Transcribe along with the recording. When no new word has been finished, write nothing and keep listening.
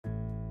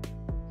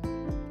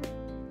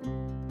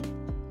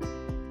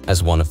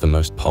As one of the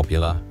most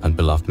popular and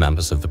beloved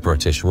members of the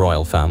British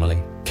royal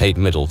family, Kate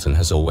Middleton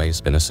has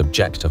always been a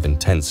subject of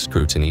intense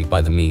scrutiny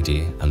by the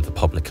media and the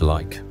public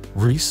alike.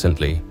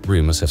 Recently,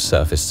 rumors have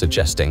surfaced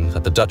suggesting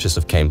that the Duchess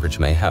of Cambridge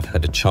may have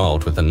had a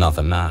child with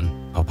another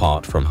man,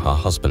 apart from her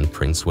husband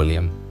Prince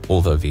William.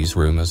 Although these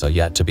rumors are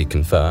yet to be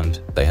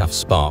confirmed, they have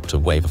sparked a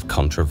wave of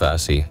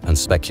controversy and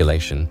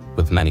speculation,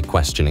 with many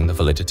questioning the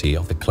validity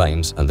of the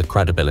claims and the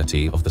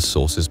credibility of the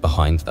sources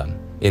behind them.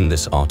 In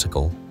this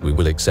article, we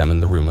will examine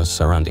the rumors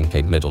surrounding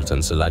Kate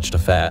Middleton's alleged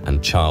affair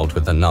and child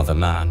with another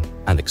man,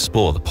 and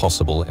explore the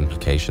possible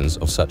implications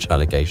of such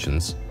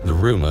allegations. The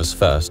rumors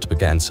first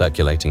began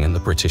circulating in the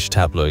British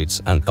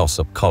tabloids and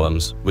gossip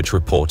columns, which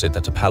reported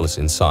that a palace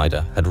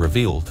insider had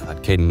revealed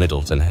that Kate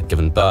Middleton had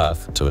given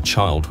birth to a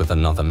child with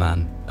another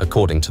man.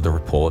 According to the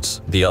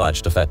reports, the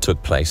alleged affair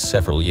took place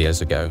several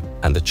years ago,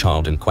 and the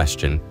child in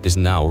question is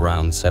now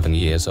around 7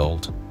 years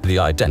old. The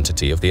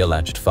identity of the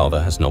alleged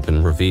father has not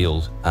been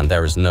revealed, and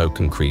there is no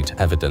concrete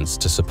evidence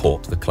to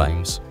support the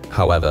claims.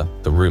 However,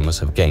 the rumors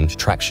have gained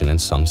traction in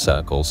some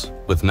circles,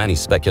 with many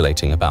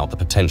speculating about the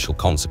potential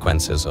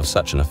consequences of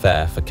such an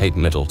affair for Kate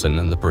Middleton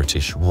and the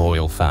British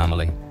royal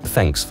family.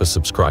 Thanks for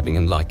subscribing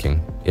and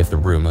liking. If the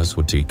rumors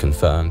were to be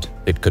confirmed,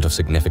 it could have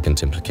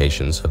significant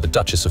implications for the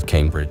Duchess of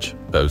Cambridge,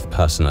 both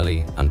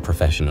personally and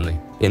professionally.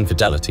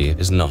 Infidelity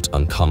is not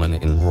uncommon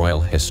in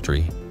royal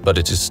history, but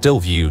it is still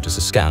viewed as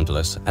a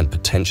scandalous and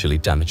potentially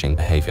damaging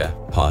behavior,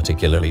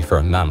 particularly for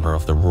a member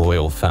of the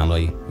royal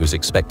family who is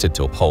expected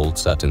to uphold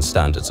certain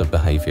standards of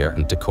behavior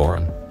and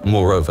decorum.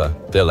 Moreover,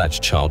 the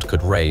alleged child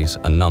could raise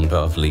a number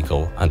of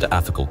legal and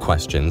ethical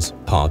questions,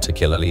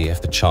 particularly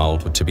if the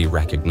child were to be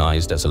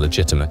recognized as a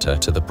legitimate heir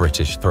to the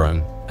British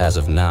throne. As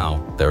of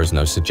now, there is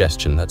no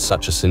suggestion that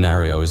such a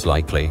scenario is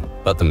likely,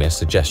 but the mere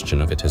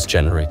suggestion of it has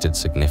generated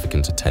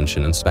significant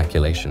attention and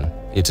speculation.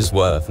 It is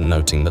worth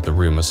noting that the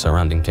rumors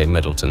surrounding Kate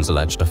Middleton's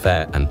alleged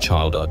affair and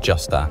child are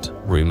just that,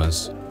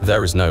 rumors.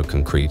 There is no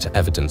concrete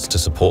evidence to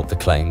support the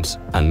claims,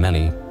 and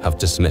many have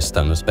dismissed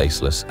them as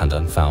baseless and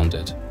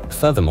unfounded.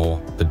 Furthermore,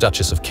 the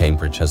Duchess of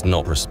Cambridge has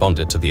not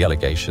responded to the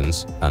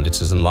allegations, and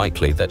it is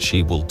unlikely that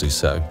she will do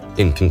so.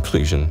 In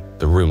conclusion,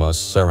 the rumors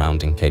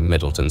surrounding Kate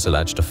Middleton's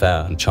alleged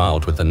affair and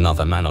child with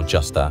another man are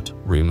just that,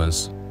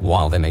 rumors.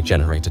 While they may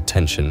generate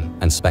attention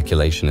and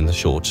speculation in the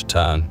short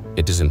term,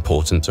 it is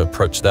important to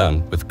approach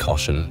them with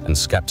caution and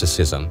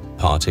skepticism,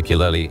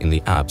 particularly in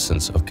the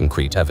absence of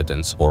concrete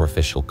evidence or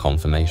official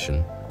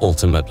confirmation.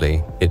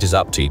 Ultimately, it is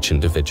up to each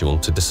individual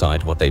to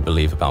decide what they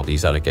believe about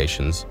these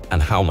allegations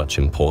and how much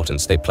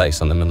importance they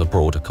place on them in the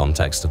broader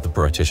context of the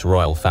British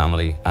royal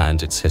family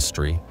and its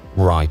history.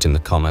 Write in the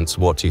comments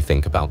what you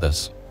think about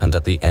this, and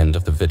at the end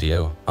of the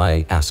video,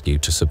 I ask you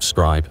to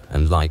subscribe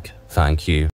and like. Thank you.